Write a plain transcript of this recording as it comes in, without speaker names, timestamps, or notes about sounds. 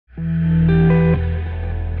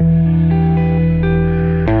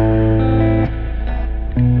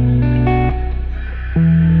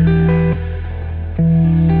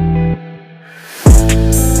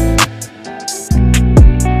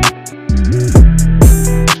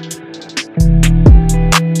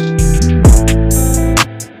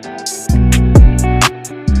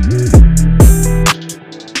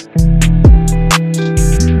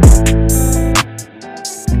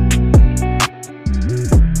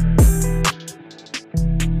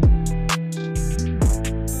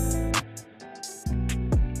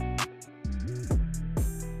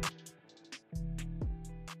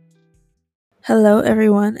Hello,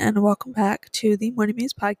 everyone, and welcome back to the Morning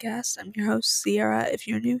Muse podcast. I'm your host, Sierra, if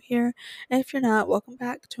you're new here, and if you're not, welcome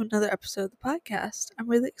back to another episode of the podcast. I'm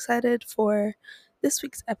really excited for this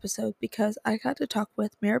week's episode because I got to talk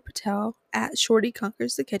with Meera Patel at Shorty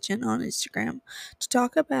Conquers the Kitchen on Instagram to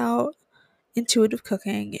talk about intuitive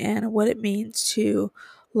cooking and what it means to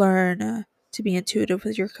learn to be intuitive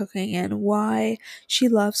with your cooking and why she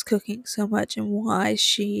loves cooking so much and why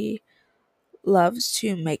she loves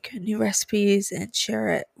to make new recipes and share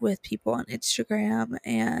it with people on Instagram,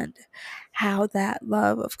 and how that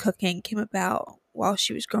love of cooking came about while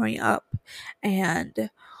she was growing up,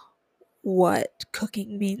 and what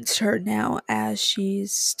cooking means to her now as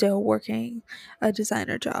she's still working a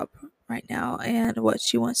designer job right now, and what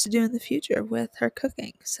she wants to do in the future with her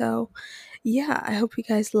cooking. So, yeah, I hope you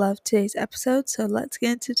guys love today's episode. So, let's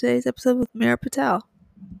get into today's episode with Meera Patel.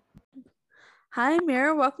 Hi,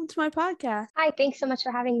 Meera. Welcome to my podcast. Hi, thanks so much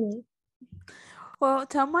for having me. Well,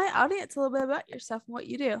 tell my audience a little bit about yourself and what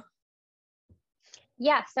you do.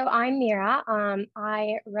 Yeah, so I'm Meera.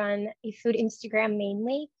 I run a food Instagram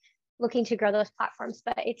mainly, looking to grow those platforms,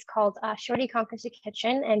 but it's called Shorty Conquers the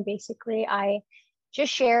Kitchen. And basically, I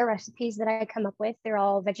just share recipes that I come up with. They're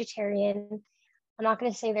all vegetarian. I'm not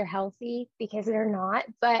going to say they're healthy because they're not,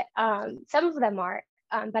 but some of them are.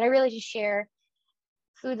 But I really just share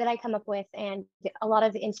food that I come up with, and a lot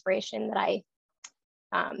of the inspiration that I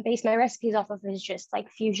base my recipes off of is just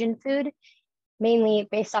like fusion food, mainly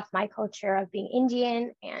based off my culture of being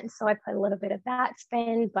Indian. And so I put a little bit of that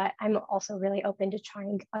spin, but I'm also really open to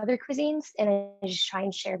trying other cuisines, and I just try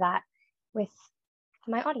and share that with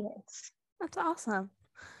my audience. That's awesome.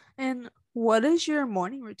 And what does your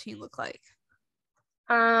morning routine look like?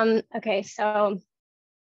 Okay, so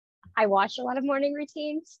I watch a lot of morning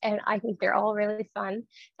routines and I think they're all really fun.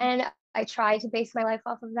 And I try to base my life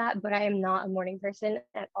off of that, but I am not a morning person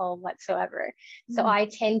at all whatsoever. So I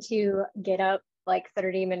tend to get up like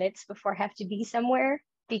 30 minutes before I have to be somewhere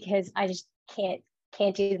because I just can't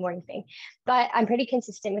do the morning thing. But I'm pretty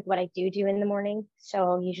consistent with what I do in the morning.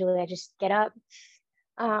 So usually I just get up,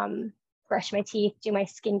 brush my teeth, do my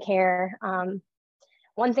skincare.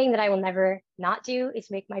 One thing that I will never not do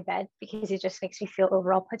is make my bed because it just makes me feel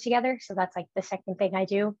overall put together. So that's like the second thing I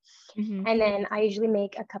do. Mm-hmm. And then I usually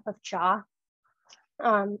make a cup of cha.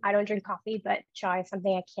 I don't drink coffee, but cha is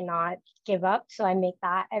something I cannot give up. So I make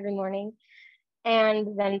that every morning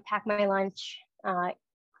and then pack my lunch,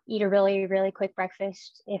 eat a really, really quick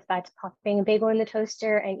breakfast. If that's popping a bagel in the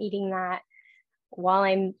toaster and eating that while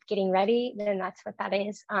I'm getting ready, then that's what that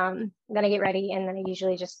is. Then I get ready and then I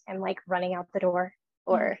usually just am like running out the door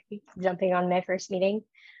or jumping on my first meeting.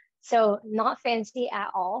 So not fancy at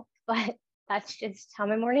all, but that's just how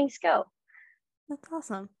my mornings go. That's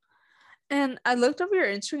awesome. And I looked over your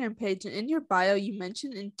Instagram page, and in your bio, you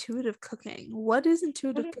mentioned intuitive cooking. What is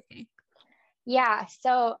intuitive cooking? Yeah,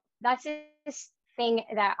 so that's this thing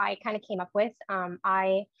that I kind of came up with.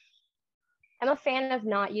 I am a fan of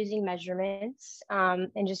not using measurements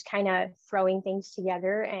and just kind of throwing things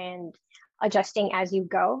together and adjusting as you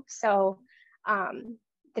go. So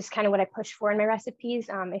this is kind of what I push for in my recipes.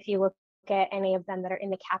 If you look at any of them that are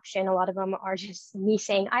in the caption, a lot of them are just me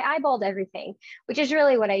saying I eyeballed everything, which is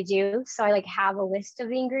really what I do. So I like have a list of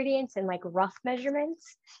the ingredients and like rough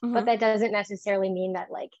measurements, but that doesn't necessarily mean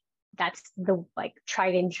that like that's the like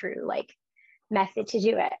tried and true like method to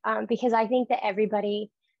do it. Because I think that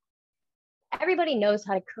everybody knows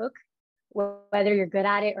how to cook, whether you're good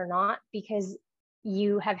at it or not, because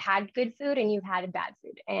you have had good food and you've had bad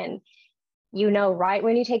food, and you know right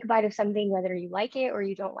when you take a bite of something whether you like it or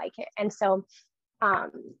you don't like it. And so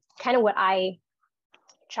kind of what I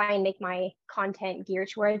try and make my content gear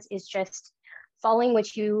towards is just following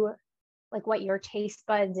what you like, what your taste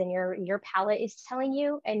buds and your palate is telling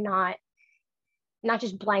you, and not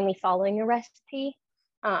just blindly following a recipe,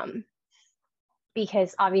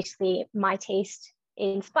 because obviously my taste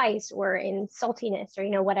in spice or in saltiness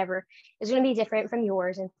or whatever is going to be different from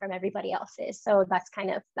yours and from everybody else's. So that's kind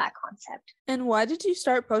of that concept. And why did you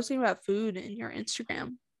start posting about food in your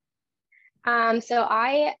Instagram? So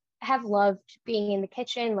I have loved being in the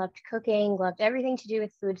kitchen, loved cooking, loved everything to do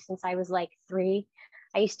with food since I was like 3.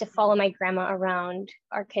 I used to follow my grandma around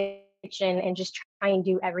our kitchen and just try and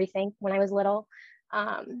do everything when I was little.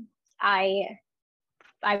 I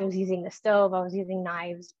was using the stove, I was using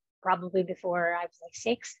knives probably before I was like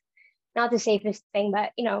 6. Not the safest thing,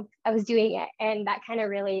 but I was doing it, and that kind of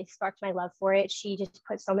really sparked my love for it. She just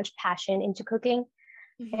put so much passion into cooking,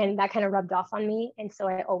 and that kind of rubbed off on me, and so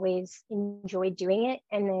I always enjoyed doing it.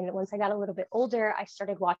 And then once I got a little bit older, I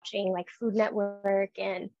started watching like Food Network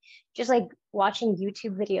and just like watching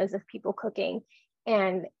YouTube videos of people cooking,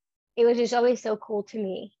 and it was just always so cool to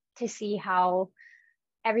me to see how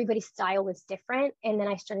everybody's style was different. And then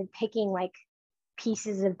I started picking like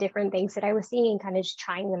pieces of different things that I was seeing and kind of just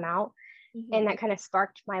trying them out. And that kind of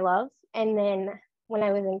sparked my love. And then when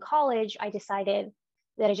I was in college, I decided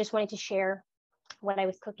that I just wanted to share what I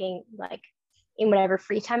was cooking, like in whatever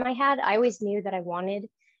free time I had. I always knew that I wanted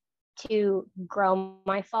to grow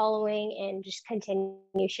my following and just continue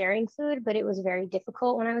sharing food, but it was very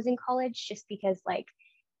difficult when I was in college just because like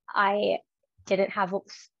I didn't have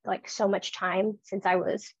like so much time since I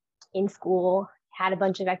was in school, had a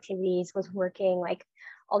bunch of activities, was working, like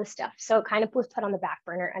all this stuff. So it kind of was put on the back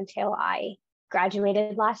burner until I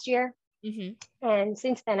graduated last year. And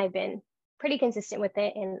since then, I've been pretty consistent with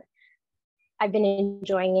it and I've been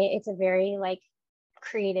enjoying it. It's a very like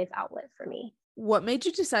creative outlet for me. What made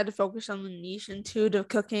you decide to focus on the niche intuitive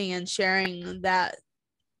cooking and sharing that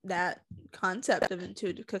concept of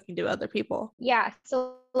intuitive cooking to other people? Yeah,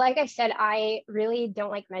 so like I said, I really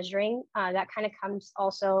don't like measuring. That kind of comes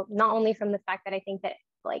also not only from the fact that I think that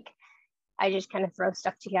like I just kind of throw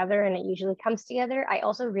stuff together and it usually comes together. I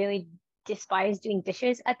also really despise doing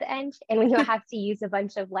dishes at the end. And when you have to use a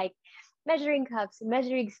bunch of like measuring cups and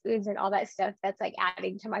measuring spoons and all that stuff, that's like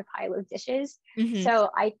adding to my pile of dishes. So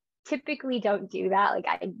I typically don't do that. Like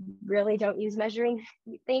I really don't use measuring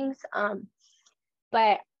things.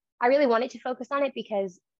 But I really wanted to focus on it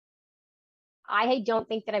because I don't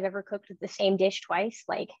think that I've ever cooked the same dish twice,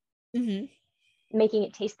 like making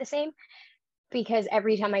it taste the same, because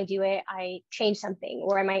every time I do it, I change something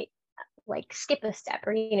or I might like skip a step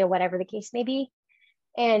or, you know, whatever the case may be.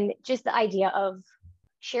 And just the idea of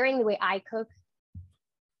sharing the way I cook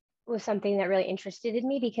was something that really interested in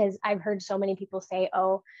me because I've heard so many people say,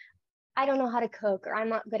 oh, I don't know how to cook or I'm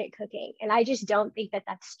not good at cooking. And I just don't think that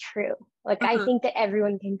that's true. Like, I think that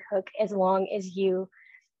everyone can cook as long as you've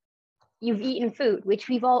eaten food, which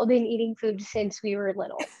we've all been eating food since we were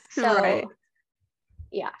little. So, right.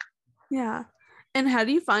 Yeah. Yeah. And how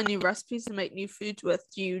do you find new recipes to make new foods with?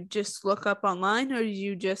 Do you just look up online or do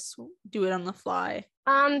you just do it on the fly?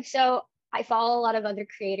 So I follow a lot of other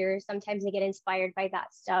creators. Sometimes I get inspired by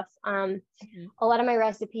that stuff. A lot of my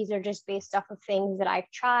recipes are just based off of things that I've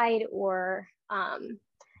tried or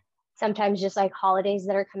sometimes just like holidays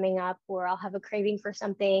that are coming up or I'll have a craving for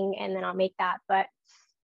something and then I'll make that. But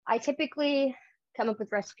I typically come up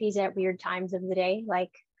with recipes at weird times of the day.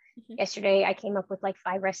 Like yesterday, I came up with like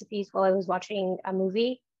 5 recipes while I was watching a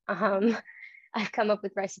movie. I've come up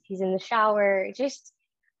with recipes in the shower. Just,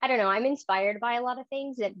 I don't know, I'm inspired by a lot of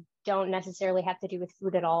things that don't necessarily have to do with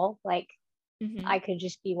food at all. Like I could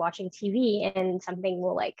just be watching TV and something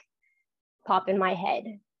will like pop in my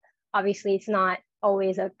head. Obviously, it's not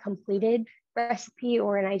always a completed recipe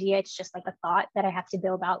or an idea. It's just like a thought that I have to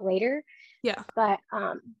build out later. Yeah. But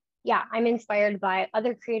yeah, I'm inspired by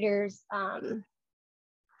other creators,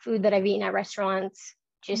 food that I've eaten at restaurants,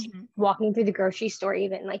 just walking through the grocery store,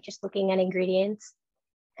 even like just looking at ingredients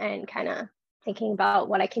and kind of thinking about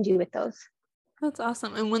what I can do with those. That's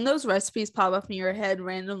awesome. And when those recipes pop up in your head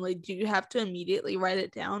randomly, do you have to immediately write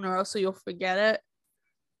it down or else you'll forget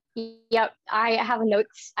it? Yep. I have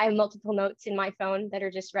multiple notes in my phone that are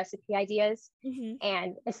just recipe ideas.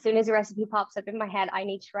 And as soon as a recipe pops up in my head, I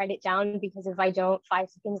need to write it down because if I don't, 5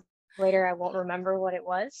 seconds later, I won't remember what it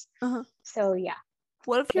was. So yeah.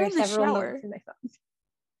 What if you're in the shower? Notes in my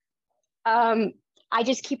phone. I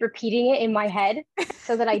just keep repeating it in my head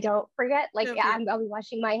so that I don't forget. Like I'll be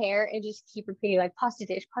washing my hair and just keep repeating like pasta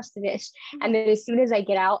dish. And then as soon as I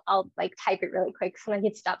get out, I'll like type it really quick so I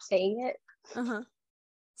can stop saying it.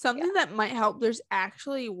 Something that might help, there's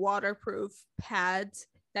actually waterproof pads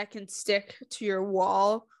that can stick to your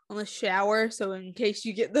wall on the shower. So in case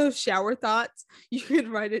you get those shower thoughts, you can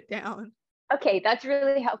write it down. Okay, that's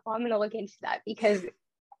really helpful. I'm going to look into that because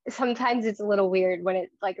sometimes it's a little weird when it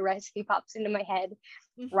like a recipe pops into my head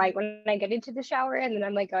right when I get into the shower. And then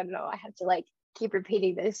I'm like, oh no, I have to like keep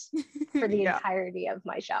repeating this for the entirety of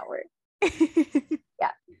my shower.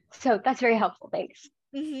 Yeah. So that's very helpful. Thanks.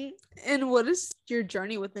 And what has your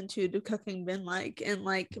journey with intuitive cooking been like? And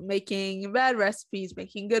like making bad recipes,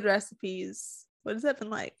 making good recipes? What has that been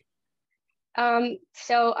like?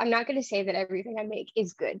 So I'm not going to say that everything I make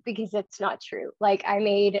is good because that's not true. Like I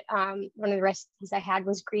made one of the recipes I had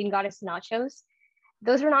was green goddess nachos.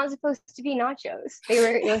 Those were not supposed to be nachos.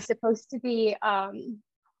 It was supposed to be I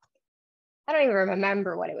don't even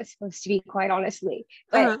remember what it was supposed to be, quite honestly.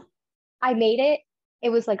 But I made it. It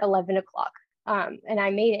was like 11 o'clock. And I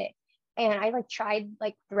made it. And I like tried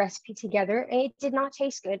like the recipe together and it did not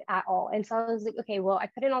taste good at all. And so I was like, okay, well, I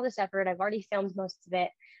put in all this effort. I've already filmed most of it.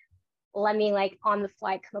 Let me like on the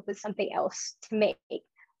fly come up with something else to make.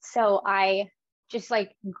 So I just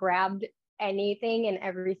like grabbed anything and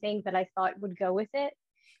everything that I thought would go with it.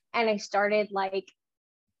 And I started like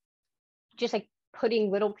just like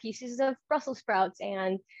putting little pieces of Brussels sprouts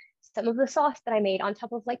and some of the sauce that I made on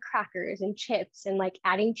top of like crackers and chips and like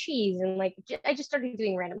adding cheese and like I just started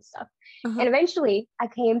doing random stuff. Uh-huh. And eventually I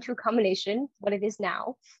came to a combination, what it is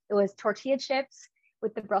now. It was tortilla chips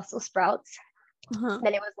with the Brussels sprouts. Uh-huh.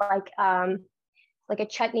 Then it was like a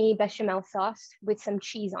chutney bechamel sauce with some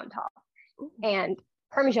cheese on top Ooh. and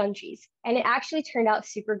Parmesan cheese. And it actually turned out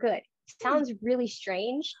super good. It sounds really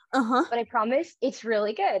strange, Uh-huh. but I promise it's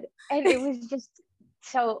really good. And it was just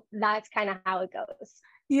so that's kind of how it goes.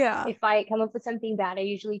 Yeah. If I come up with something bad, I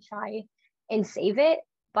usually try and save it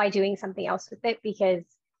by doing something else with it because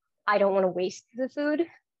I don't want to waste the food.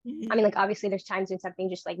 I Mhm. mean, like obviously there's times when something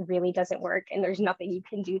just like really doesn't work and there's nothing you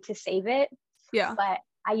can do to save it, Yeah. but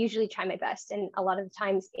I usually try my best and a lot of the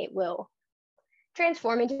times it will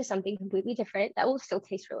transform into something completely different that will still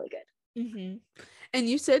taste really good. Mm-hmm. And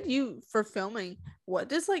you said you for filming, what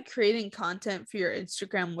does like creating content for your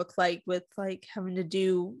Instagram look like with like having to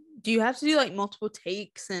do you have to do like multiple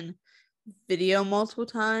takes and video multiple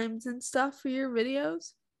times and stuff for your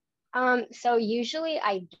videos? So usually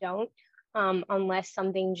I don't, unless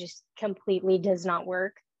something just completely does not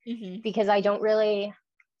work Mm-hmm. because I don't really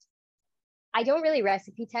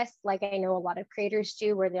recipe test like I know a lot of creators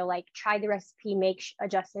do, where they'll like try the recipe, make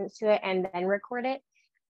adjustments to it, and then record it.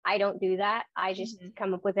 I don't do that. I just Mm-hmm.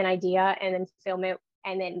 come up with an idea and then film it,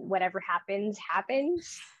 and then whatever happens,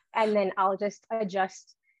 happens. And then I'll just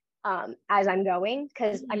adjust as I'm going.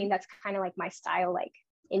 Cause I Mm-hmm. mean, that's kind of like my style. Like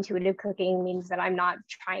intuitive cooking means that I'm not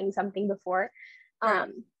trying something before. Right.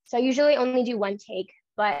 So I usually only do one take,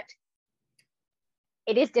 but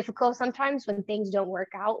it is difficult sometimes when things don't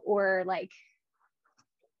work out or like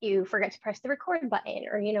you forget to press the record button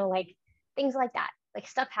or like things like that, like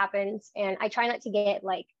stuff happens and I try not to get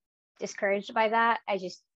like discouraged by that. I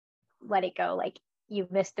just let it go, like you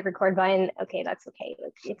missed the record button, okay, that's okay,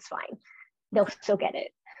 like, it's fine, they'll Okay. still get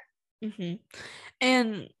it. Mm-hmm.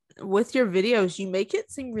 And with your videos, you make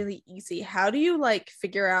it seem really easy. How do you like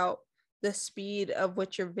figure out the speed of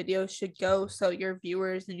which your videos should go so your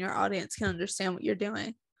viewers and your audience can understand what you're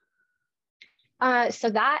doing? So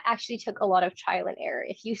that actually took a lot of trial and error.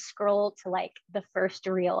 If you scroll to like the first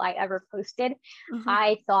reel I ever posted, Uh-huh.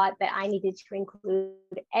 I thought that I needed to include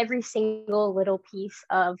every single little piece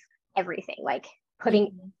of everything. Like putting,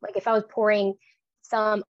 Mm-hmm. like if I was pouring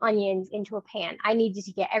some onions into a pan, I needed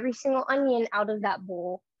to get every single onion out of that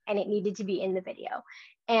bowl and it needed to be in the video.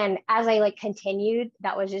 And as I like continued,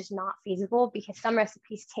 that was just not feasible because some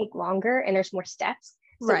recipes take longer and there's more steps.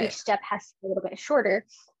 So each Right. step has to be a little bit shorter.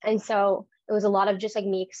 And so it was a lot of just like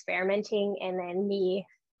me experimenting and then me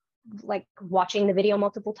like watching the video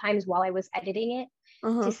multiple times while I was editing it to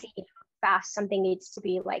Uh-huh. see how fast something needs to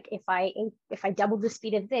be. Like if I double the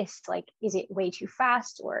speed of this, like is it way too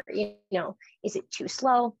fast or is it too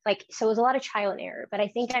slow? Like so it was a lot of trial and error. But I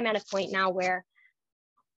think I'm at a point now where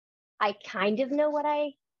I kind of know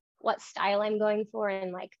what style I'm going for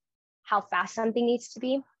and like how fast something needs to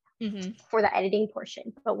be Mm-hmm. for the editing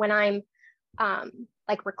portion. But when I'm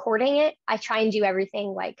like recording it, I try and do everything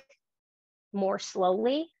like more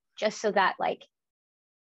slowly, just so that like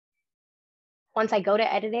once I go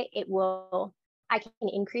to edit it, I can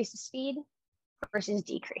increase the speed versus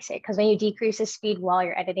decrease it. Because when you decrease the speed while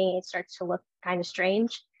you're editing, it starts to look kind of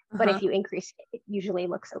strange. But Uh-huh. if you increase it, it usually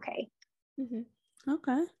looks okay. Mm-hmm.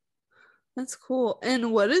 Okay. That's cool.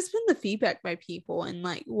 And what has been the feedback by people? And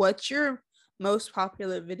like, what's your most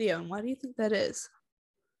popular video? And why do you think that is?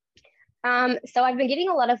 So I've been getting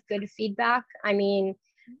a lot of good feedback. I mean,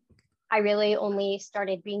 I really only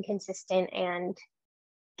started being consistent and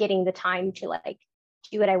getting the time to like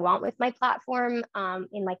do what I want with my platform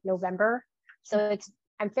in like November. So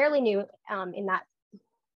I'm fairly new in that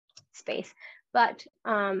space, but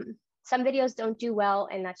some videos don't do well,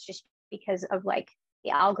 and that's just because of like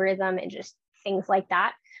the algorithm and just things like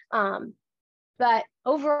that. But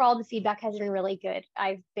overall, the feedback has been really good.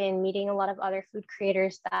 I've been meeting a lot of other food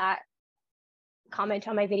creators that comment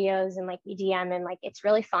on my videos and like we DM and like it's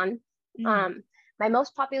really fun. Mm-hmm. Um, my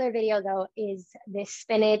most popular video though is this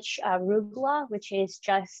spinach arugula, which is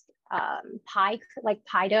just pie, like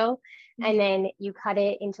pie dough, and then you cut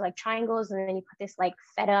it into like triangles, and then you put this like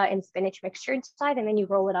feta and spinach mixture inside, and then you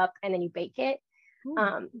roll it up, and then you bake it. Mm-hmm.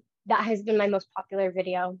 Um, that has been my most popular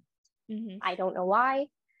video. Mm-hmm. I don't know why.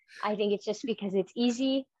 I think it's just because it's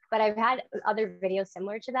easy, but I've had other videos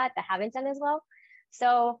similar to that haven't done as well.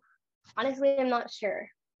 So honestly, I'm not sure.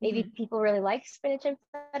 Maybe Mm-hmm. people really like spinach and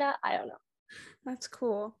feta. I don't know. That's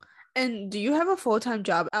cool. And do you have a full-time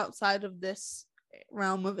job outside of this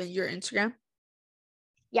realm of your Instagram?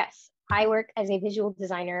 Yes, I work as a visual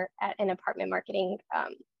designer at an apartment marketing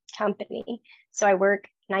company. So I work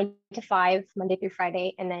 9 to 5, Monday through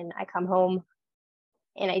Friday, and then I come home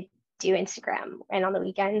and I do Instagram. And on the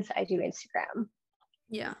weekends, I do Instagram.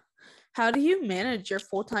 Yeah. How do you manage your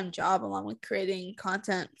full-time job along with creating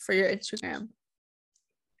content for your Instagram?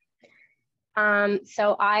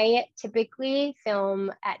 So I typically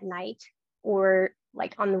film at night or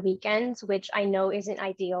like on the weekends, which I know isn't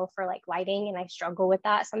ideal for like lighting, and I struggle with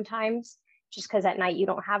that sometimes just because at night you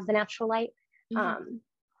don't have the natural light. Mm-hmm. Um,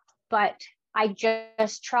 but I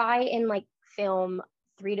just try and like film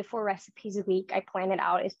 3 to 4 recipes a week. I plan it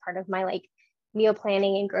out as part of my like meal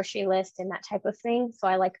planning and grocery list and that type of thing. So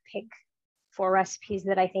I like pick 4 recipes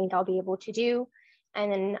that I think I'll be able to do. And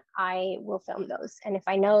then I will film those. And if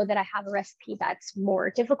I know that I have a recipe that's more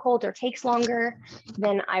difficult or takes longer,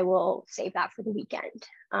 then I will save that for the weekend.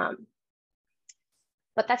 But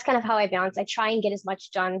that's kind of how I balance. I try and get as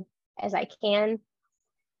much done as I can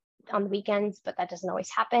on the weekends, but that doesn't always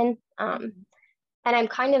happen. And I'm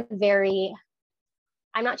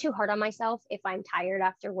not too hard on myself. If I'm tired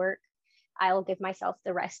after work, I'll give myself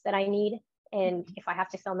the rest that I need. And if I have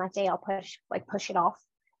to film that day, I'll push it off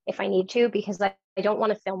if I need to, because I don't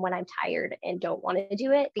want to film when I'm tired and don't want to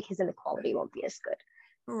do it, because then the quality won't be as good.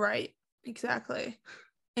 Right. Exactly.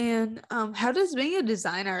 And how does being a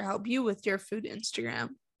designer help you with your food Instagram?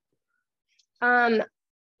 Um,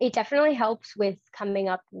 it definitely helps with coming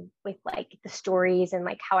up with like the stories and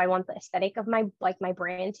like how I want the aesthetic of my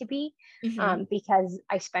brand to be, Mm-hmm. because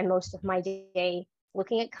I spend most of my day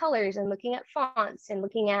looking at colors and looking at fonts and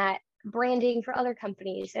looking at branding for other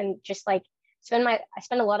companies, and just like I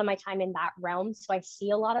spend a lot of my time in that realm, so I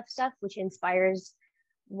see a lot of stuff which inspires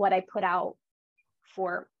what I put out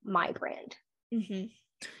for my brand. Mm-hmm.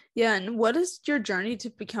 Yeah, and what has your journey to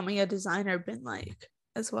becoming a designer been like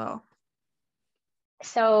as well?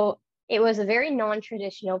 So it was a very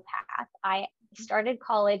non-traditional path. I started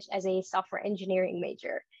college as a software engineering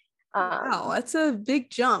major. Wow, Um, that's a big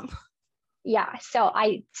jump. yeah, so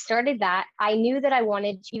I started that. I knew that I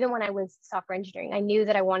wanted, even when I was software engineering, I knew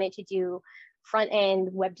that I wanted to do front end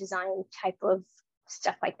web design type of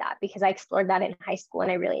stuff like that, because I explored that in high school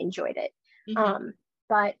and I really enjoyed it. Mm-hmm.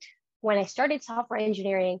 But when I started software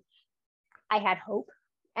engineering, I had hope.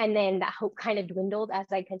 And then that hope kind of dwindled as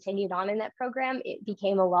I continued on in that program. It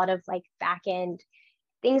became a lot of like back end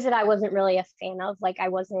things that I wasn't really a fan of. Like I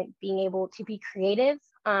wasn't being able to be creative.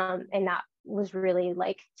 And that was really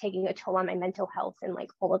like taking a toll on my mental health and like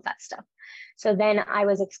all of that stuff. So then I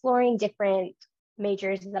was exploring different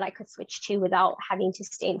majors that I could switch to without having to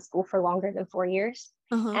stay in school for longer than 4 years.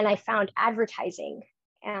 Uh-huh. And I found advertising.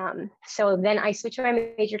 So then I switched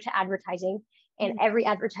my major to advertising, and every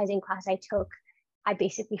advertising class I took, I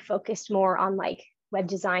basically focused more on like web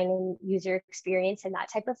design and user experience and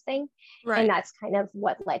that type of thing. And Right. that's kind of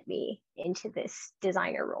what led me into this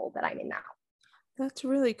designer role that I'm in now. That's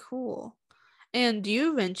really cool. And do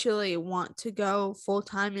you eventually want to go full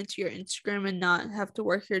time into your Instagram and not have to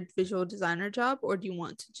work your visual designer job, or do you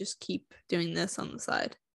want to just keep doing this on the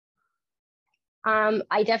side?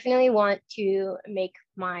 I definitely want to make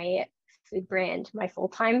my food brand my full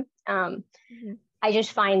time. Mhm. I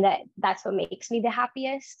just find that that's what makes me the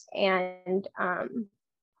happiest. And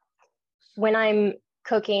when I'm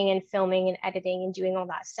cooking and filming and editing and doing all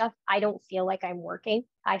that stuff, I don't feel like I'm working.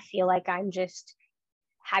 I feel like I'm just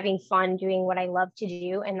having fun doing what I love to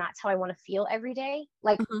do. And that's how I want to feel every day.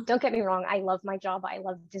 Like, Uh-huh. don't get me wrong, I love my job. I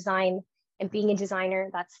love design and being a designer.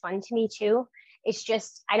 That's fun to me too. It's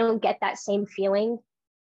just, I don't get that same feeling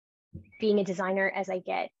being a designer as I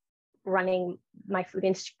get running my food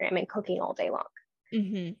Instagram and cooking all day long.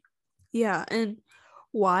 Mm-hmm. Yeah, and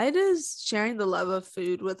why does sharing the love of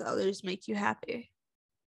food with others make you happy?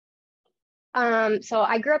 So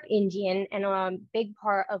I grew up Indian, and a big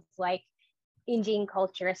part of like Indian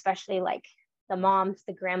culture, especially like the moms,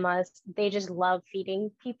 the grandmas, they just love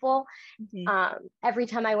feeding people. Mm-hmm. Every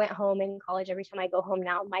time I went home in college, every time I go home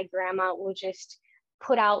now, my grandma will just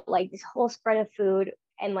put out like this whole spread of food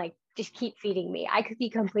and like just keep feeding me. I could be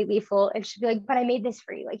completely full and she'd be like, but I made this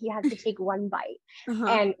for you. Like you have to take one bite. Uh-huh.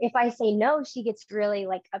 And if I say no, she gets really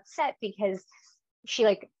like upset because she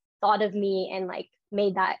like thought of me and like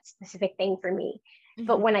made that specific thing for me. Mm-hmm.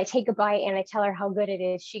 But when I take a bite and I tell her how good it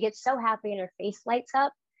is, she gets so happy and her face lights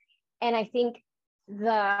up. And I think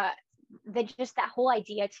the just that whole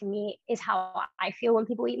idea to me is how I feel when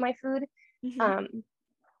people eat my food. Mm-hmm. Um,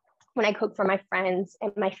 when I cook for my friends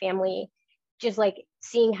and my family, just like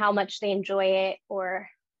seeing how much they enjoy it or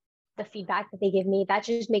the feedback that they give me, that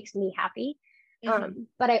just makes me happy. Mm-hmm.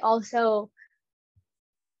 But I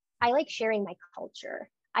like sharing my culture.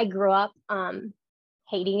 I grew up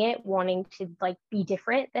hating it, wanting to like be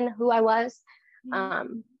different than who I was.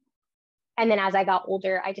 Mhm. And then as I got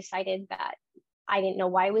older, I decided that I didn't know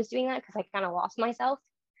why I was doing that because I kind of lost myself.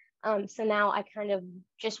 So now I kind of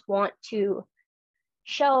just want to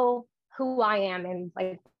show who I am and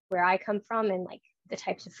like where I come from and like the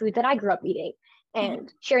types of food that I grew up eating Mhm.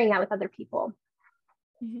 and sharing that with other people.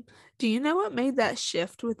 Mhm. Do you know what made that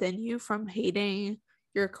shift within you from hating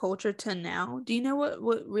your culture to now? Do you know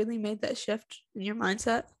what really made that shift in your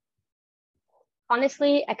mindset?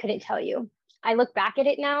 Honestly, I couldn't tell you. I look back at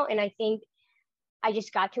it now and I think I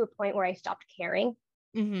just got to a point where I stopped caring.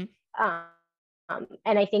 Mm-hmm. Um,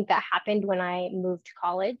 and I think that happened when I moved to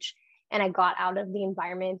college and I got out of the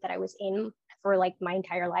environment that I was in for like my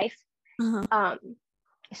entire life. Uh-huh. Um,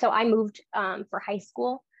 so I moved for high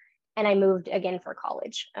school and I moved again for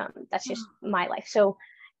college. That's just my life. So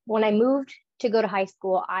when I moved to go to high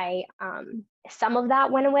school, I some of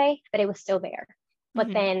that went away, but it was still there. But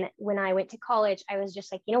Mm-hmm. then when I went to college, I was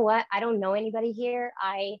just like, you know what? I don't know anybody here.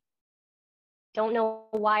 I don't know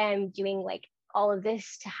why I'm doing like all of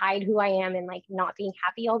this to hide who I am and like not being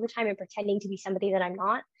happy all the time and pretending to be somebody that I'm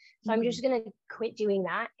not. So I'm Mm-hmm. just going to quit doing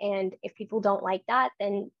that. And if people don't like that,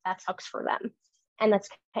 then that sucks for them. And that's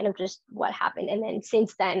kind of just what happened. And then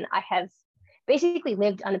since then, I have basically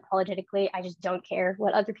lived unapologetically. I just don't care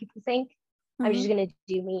what other people think. I'm Uh-huh. just going to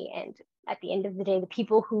do me. And at the end of the day, the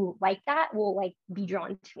people who like that will like be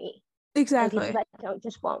drawn to me. And people Exactly. that don't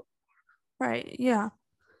just won't. Right. Yeah.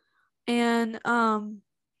 And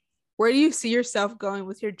where do you see yourself going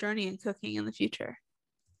with your journey in cooking in the future?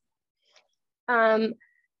 Um,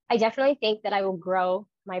 I definitely think that I will grow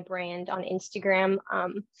my brand on Instagram.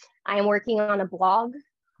 I am working on a blog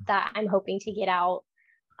that I'm hoping to get out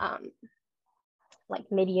um,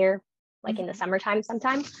 like mid-year, like in the Mm-hmm. summertime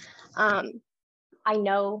sometime. Um, I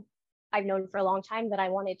know I've known for a long time that I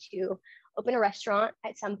wanted to open a restaurant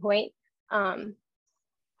at some point. Um,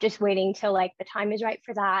 just waiting till like the time is right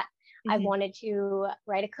for that. I Mm-hmm. wanted to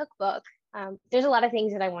write a cookbook. There's a lot of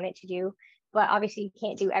things that I wanted to do, but obviously you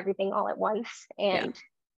can't do everything all at once. Yeah. And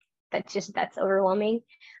that's overwhelming.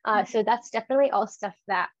 So that's definitely all stuff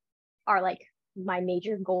that are like my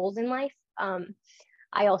major goals in life.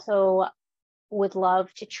 I also would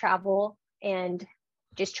love to travel and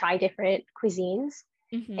just try different cuisines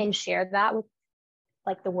Mm-hmm. and share that with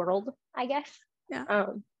like the world, I guess. Yeah.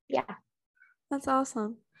 Yeah. That's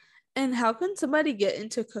awesome. And how can somebody get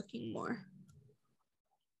into cooking more?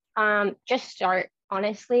 Just start,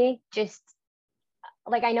 honestly. Just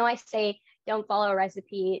like I know I say don't follow a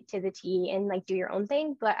recipe to the T and like do your own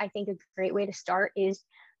thing, but I think a great way to start is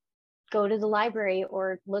go to the library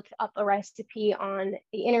or look up a recipe on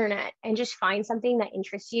the internet and just find something that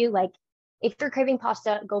interests you. Like if you're craving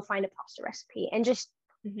pasta, go find a pasta recipe and just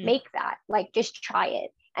Mm-hmm. make that. Like just try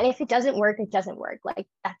it. And if it doesn't work, it doesn't work. Like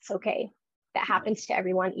that's okay. That Right. happens to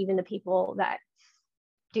everyone, even the people that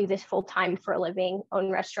do this full time for a living,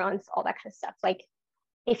 own restaurants, all that kind of stuff. Like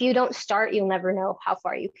if you don't start, you'll never know how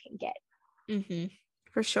far you can get. Mm-hmm.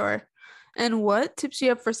 For sure. And what tips do you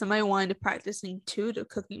have for somebody wanting to practicing too to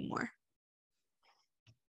cooking more?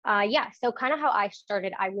 Yeah, so kind of how I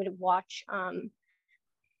started, I would watch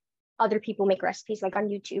other people make recipes like on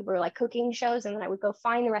YouTube or like cooking shows, and then I would go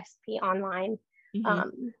find the recipe online Mm-hmm.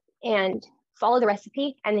 um, and follow the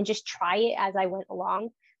recipe, and then just try it as I went along.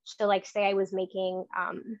 So, like, say I was making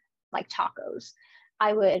like tacos,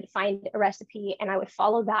 I would find a recipe and I would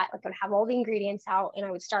follow that. Like, I would have all the ingredients out, and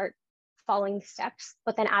I would start following the steps.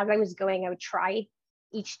 But then as I was going, I would try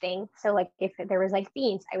each thing. So, like, if there was like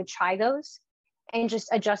beans, I would try those and just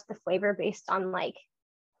adjust the flavor based on like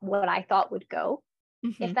what I thought would go,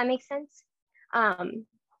 Mm-hmm. if that makes sense. Um,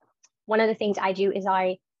 One of the things I do is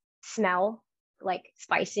I smell like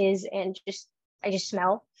spices and just I just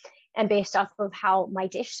smell. And based off of how my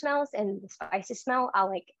dish smells and the spices smell, I'll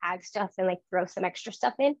like add stuff and like throw some extra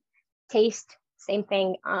stuff in. Taste, same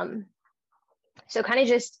thing. So kind of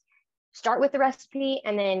just start with the recipe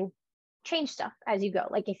and then change stuff as you go.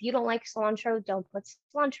 Like if you don't like cilantro, don't put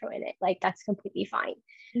cilantro in it. Like that's completely fine.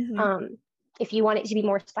 Mm-hmm. Um, if you want it to be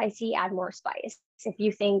more spicy, add more spice. If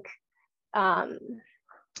you think um,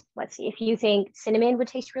 let's see, if you think cinnamon would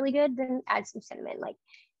taste really good, then add some cinnamon. Like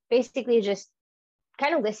basically just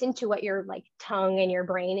kind of listen to what your like tongue and your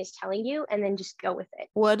brain is telling you and then just go with it.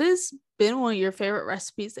 What has been one of your favorite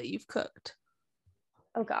recipes that you've cooked?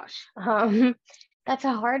 Oh gosh. That's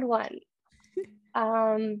a hard one.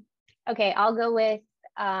 Um, okay, I'll go with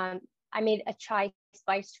I made a chai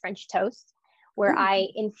spiced French toast where Ooh. I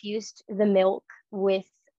infused the milk with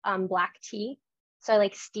black tea. So I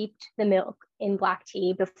like steeped the milk in black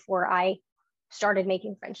tea before I started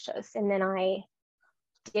making French toast. And then I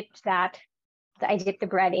dipped that I dipped the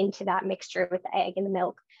bread into that mixture with the egg and the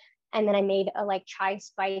milk, and then I made a like chai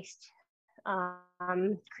spiced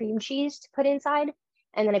cream cheese to put inside,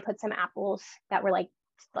 and then I put some apples that were like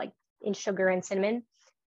in sugar and cinnamon,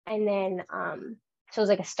 and then so it was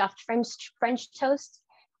like a stuffed French toast,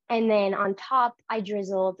 and then on top I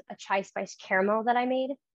drizzled a chai spice caramel that I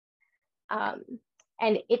made, um,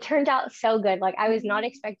 and it turned out so good. Like I was not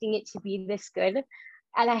expecting it to be this good,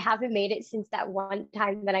 and I haven't made it since that one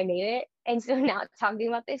time that I made it. And so now talking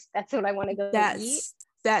about this, that's what I want to go eat.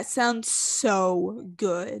 That sounds so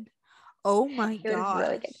good. Oh my It was really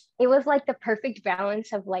gosh. good. It was like the perfect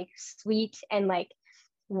balance of like sweet and like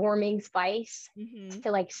warming spice Mm-hmm.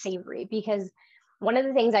 to like savory, because one of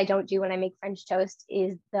the things I don't do when I make French toast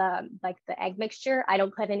is the egg mixture. I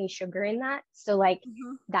don't put any sugar in that. So like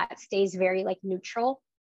Uh-huh. that stays very like neutral.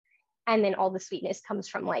 And then all the sweetness comes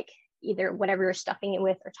from like either whatever you're stuffing it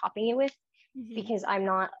with or topping it with, Mm-hmm. because I'm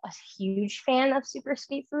not a huge fan of super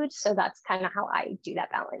sweet food. So that's kind of how I do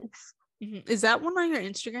that balance. Mm-hmm. Is that one on your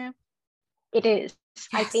Instagram? It is.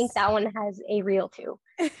 I think Yes. that one has a reel too.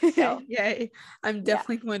 So Yay. I'm yeah,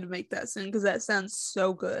 definitely going to make that soon because that sounds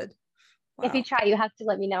so good. if you Wow. try, you have to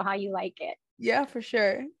let me know how you like it. Yeah, for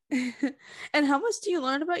sure. And how much do you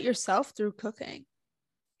learn about yourself through cooking?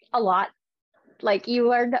 A lot. Like you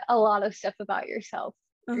learn a lot of stuff about yourself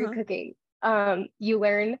through Uh-huh. cooking. You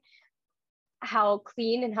learn how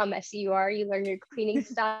clean and how messy you are. You learn your cleaning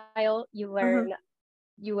style. Uh-huh.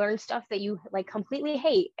 You learn stuff that you like completely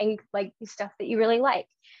hate, and like stuff that you really like,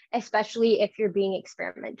 especially if you're being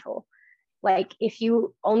experimental. Like if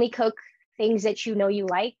you only cook things that you know you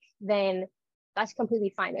like, then that's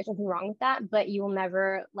completely fine. There's nothing wrong with that, but you will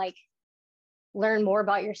never like learn more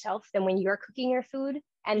about yourself than when you're cooking your food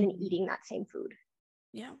and then Mhm. eating that same food.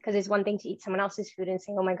 Yeah. Because it's one thing to eat someone else's food and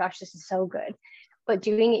say, oh my gosh, this is so good. But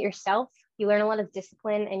doing it yourself, you learn a lot of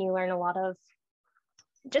discipline, and you learn a lot of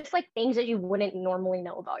just like things that you wouldn't normally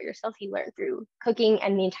know about yourself. You learn through cooking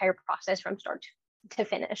and the entire process from start to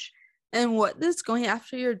finish. And what does going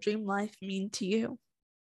after your dream life mean to you?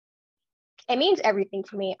 It means everything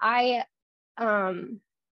to me. Um,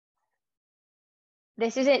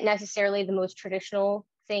 this isn't necessarily the most traditional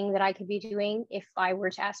thing that I could be doing if I were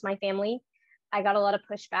to ask my family. I got a lot of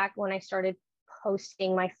pushback when I started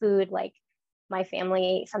posting my food. Like my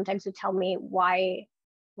family sometimes would tell me, why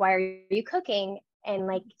are you cooking and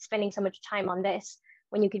like spending so much time on this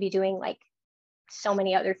when you could be doing like so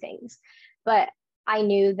many other things? But I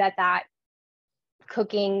knew that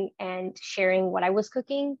cooking and sharing what I was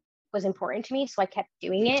cooking was important to me. So I kept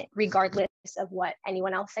doing it regardless of what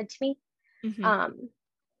anyone else said to me. Mm-hmm. Um,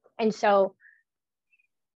 and so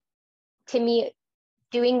to me,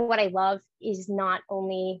 doing what I love is not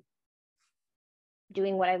only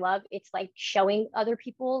doing what I love, it's like showing other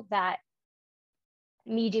people that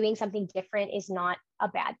me doing something different is not a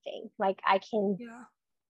bad thing. Like I can Yeah.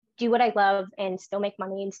 do what I love and still make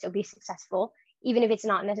money and still be successful, even if it's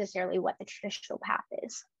not necessarily what the traditional path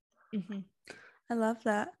is. Mm-hmm. I love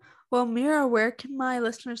that. Well, Mira, where can my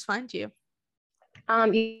listeners find you?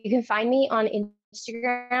 You can find me on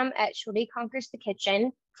Instagram at Shorty Conquers the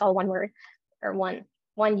Kitchen. It's all one word or one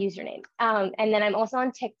username. And then I'm also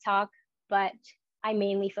on TikTok, but I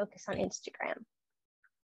mainly focus on Instagram.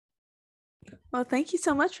 Well, thank you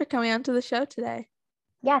so much for coming on to the show today.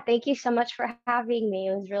 Yeah, thank you so much for having me.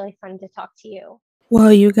 It was really fun to talk to you.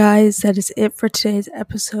 Well, you guys, that is it for today's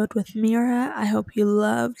episode with Mira. I hope you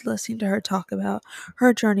loved listening to her talk about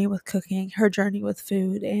her journey with cooking, her journey with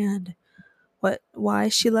food, and why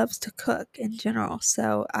she loves to cook in general.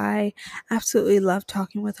 So I absolutely love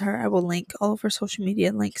talking with her. I will link all of her social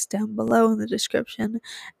media links down below in the description.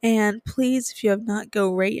 And please, if you have not,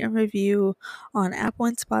 go rate and review on Apple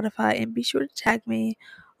and Spotify, and be sure to tag me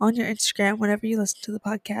on your Instagram whenever you listen to the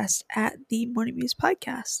podcast at the Morning Muse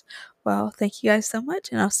Podcast. Well, thank you guys so much,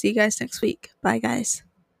 and I'll see you guys next week. Bye, guys.